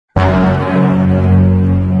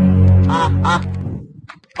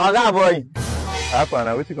Oga boy. Happen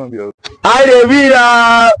now, wetin come be your. I dey be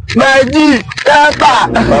my G,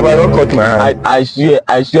 Pepper. Baba, don't cut my hand. I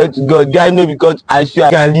swear to God, guy no because I swear I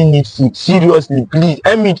can really need food. Seriously, please.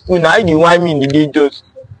 I need food now. I dey whine me in the day just.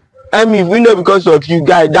 I mean, we know because of you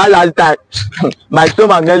guys. That last time, my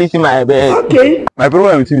stomach nearly see my bed. Okay. My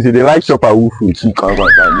problem with you is they like chop awoof food.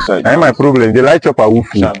 That's my problem. They like chop awoof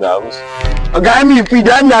food. Okay, I mean, if you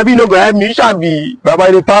tell me, I be no go help me. You shall be.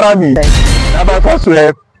 Baba, they para me. Na my first to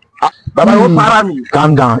help. Baba, don't para me.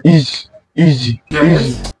 Calm down. Easy.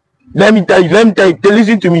 Let me tell you.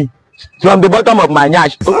 Listen to me. From the bottom of my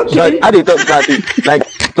nyash. Sorry, how they talk about it? Like,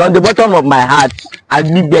 from the bottom of my heart, I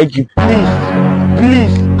really beg you.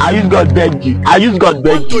 Please. I use God beg you.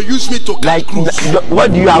 To use me to like,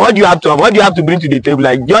 what do you have to bring to the table?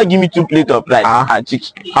 Like, just give me 2 plates of rice and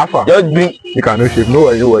chicken. Alpha. Just bring. You can no shape. No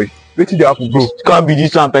worry. Wetin dey happen, bro? Can't be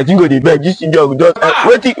this one. Person go dey beg. This thing just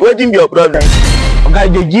wetin be your problem? Okay,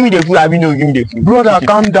 they give me the food. I mean, no give me the food. Brother,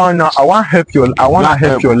 calm down now. I want help your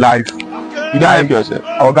life. You don't help yourself.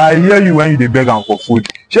 Oga, I hear you when you dey beg am for food.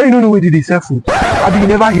 Sure, you don't know where they sell food. Have you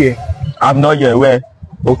never hear? I'm not here. Where?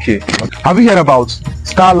 Okay. Have you heard about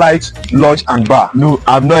Starlight Lodge and Bar? No,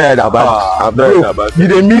 I've not heard about it. You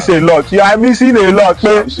dey miss a lot. You are missing a lot,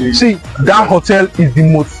 man. See, that hotel is the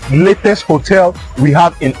most latest hotel we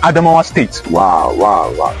have in Adamawa State. Wow.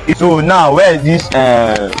 So now, where is this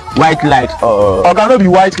white light? Oga, no be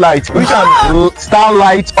white light. Which one?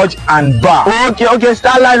 Starlight Lodge and Bar. Okay.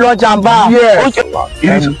 Starlight Lodge and Bar. Yes. Okay.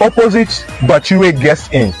 It is opposite Bachire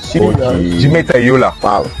Guest Inn. Jimeta Yola.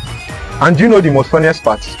 Wow. And do you know the most funniest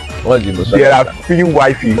part? What's the most? There are free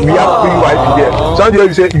Wi-Fi. We have free Wi-Fi there. Some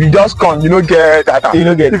people say if you just come, you don't get data. You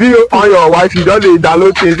don't get. If you on your Wi-Fi, you don't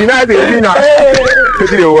download things. You know the now.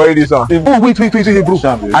 Wetin dey worry this one? Oh wait, bro.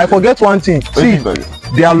 I forget one thing. See,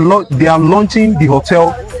 they are launching the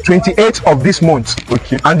hotel 28th of this month.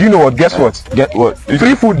 Okay. And do you know what? Guess what? Get what?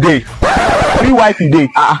 Free food day. Free Wi-Fi day.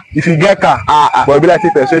 If you get car, but be like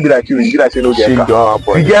say person be like you be like say no get car.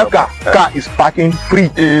 If you get car is parking free.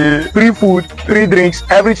 Free food, free drinks,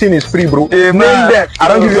 everything is free, bro. Name them. I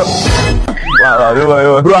don't give you.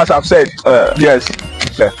 Wow. Bro, as I've said, yes.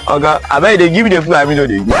 Okay, I bet they give me the food. I mean, no,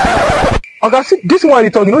 they give. Okay, see, this one you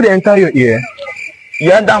talk, you know, they enter your ear.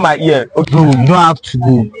 You enter my ear. Okay, bro, you don't have to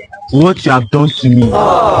go. What you have done to me.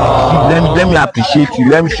 Let me appreciate you.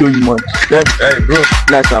 Let me show you money. Hey, bro.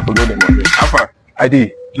 Let's forget the money. Alpha. I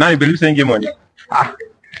did. Now you believe saying get money.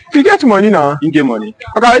 You get money now. You get money.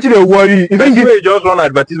 Okay, I actually worry. If you just run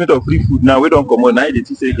advertisement of free food now, we don't come on. Now you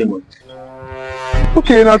say get money.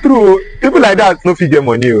 Okay, now true. People like that no fit get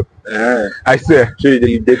money. I swear. So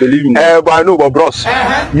they believe in but I know, but bros,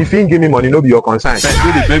 if you give me money, no be your concern.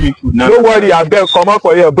 They pay me food now. Don't worry, I beg, come out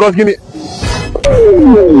for here, bros. Give me.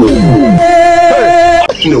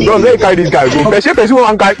 Bros, let me carry this guy go. Person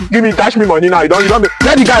won't give me cash me money now. You don't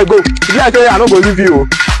let the guy go. If I say I don't go leave you.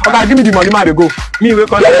 Okay, give me the money, man. They go. Me we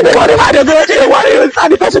call give me the money, man. They go. What you?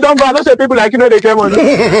 The person don't go. I don't say people like you know they get money.